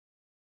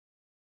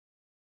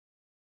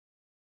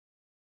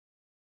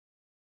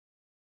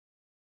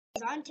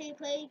Ante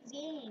Plays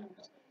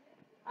games.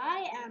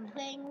 I am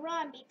playing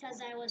Ron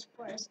because I was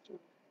forced to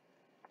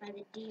by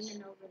the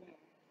demon over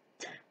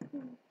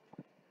there.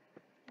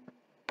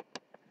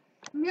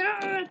 No,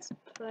 let's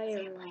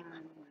play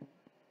around.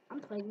 I'm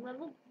playing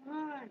level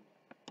 1.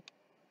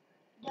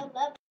 The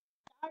level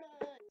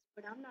started,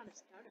 but I'm not a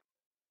starter.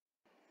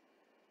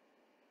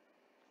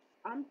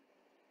 I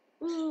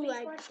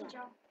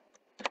jump.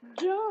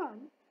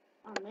 Jump!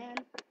 Oh man.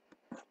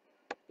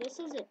 This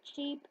is a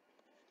cheap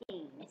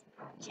game. It's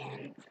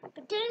broken.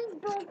 The game's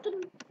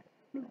broken.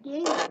 The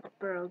game's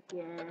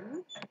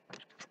broken.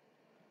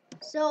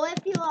 So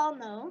if you all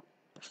know,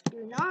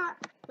 do not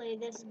play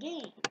this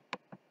game.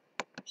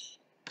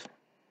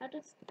 How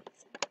does...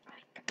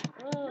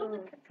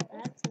 Oh,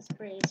 that's a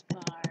spray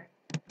bar.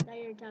 Now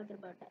you're talking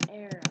about the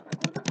arrows.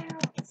 Oh, the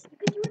arrows. You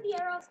could do the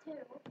arrows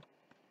too.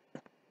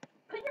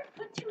 Put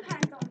 2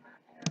 hands on the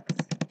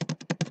arrows.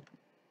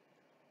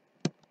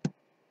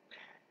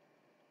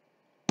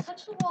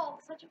 Touch the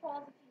walls. Touch the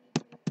walls if you need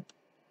to.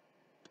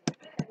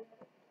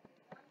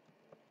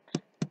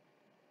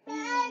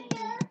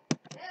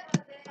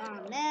 Oh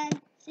man,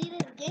 see,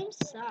 this game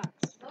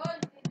sucks.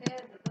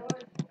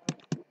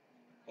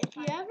 If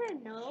you ever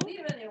know,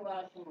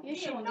 you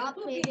should not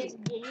play this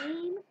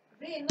game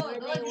where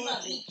they will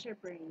eat your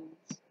brains.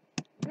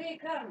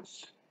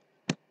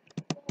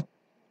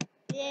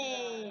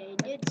 Yay,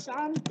 did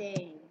some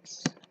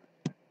things.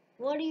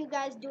 What are you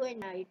guys doing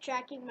now? You're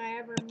tracking my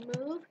every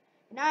move,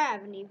 and I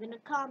haven't even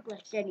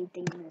accomplished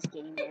anything in this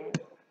game yet.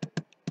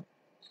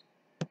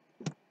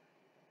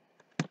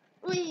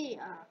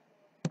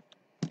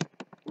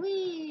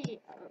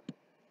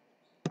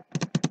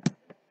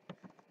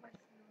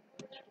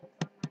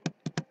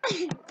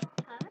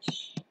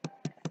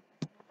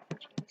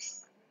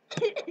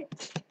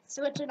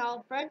 Switching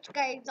all French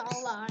games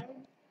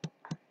online.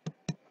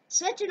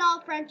 Switching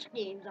all French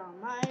games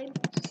online.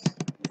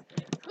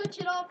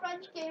 Switching all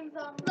French games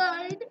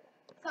online.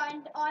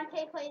 Signed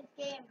Ante Plays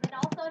games. And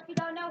also, if you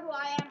don't know who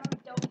I am, I'm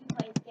Adobe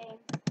Plays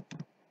games.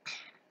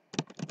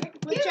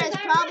 Which is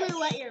probably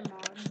what your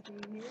mom's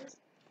name is.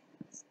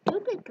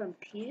 Stupid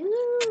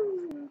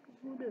computer.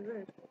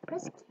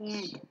 Press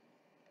can't.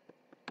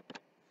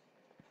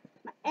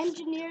 My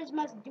engineers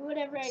must do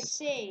whatever I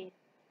say,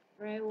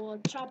 or I will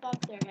chop off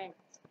their heads.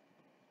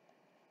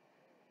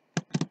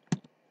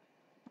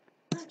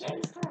 This game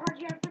is so hard,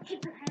 you have to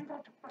keep your hands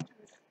off the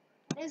buttons.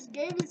 This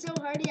game is so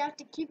hard, you have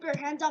to keep your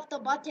hands off the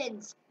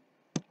buttons.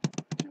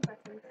 2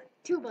 buttons.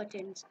 2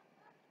 buttons.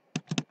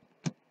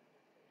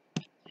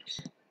 This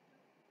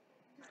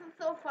is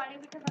so funny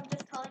because I'm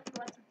just telling you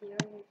what to do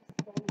and you're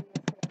just saying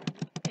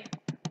this.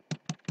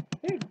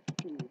 You're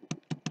dude.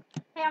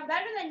 Hey, I'm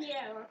better than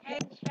you, okay?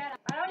 Shut up.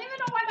 I don't even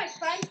know why my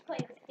friends play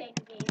this same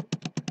game.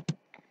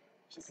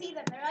 You should see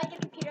them. They're like a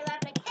computer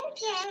lab, like, hey,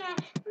 yeah,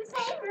 we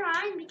say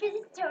Ron because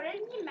it's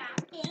totally a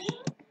math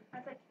game. I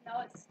was like,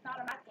 no, it's not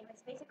a math game.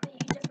 It's basically you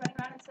just running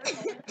around in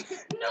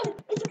circles. No,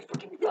 it's a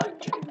fucking run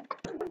game.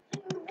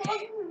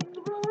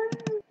 Run.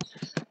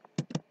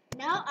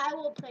 Now I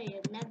will play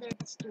another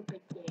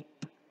stupid game.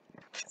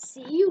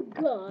 See you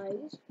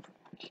guys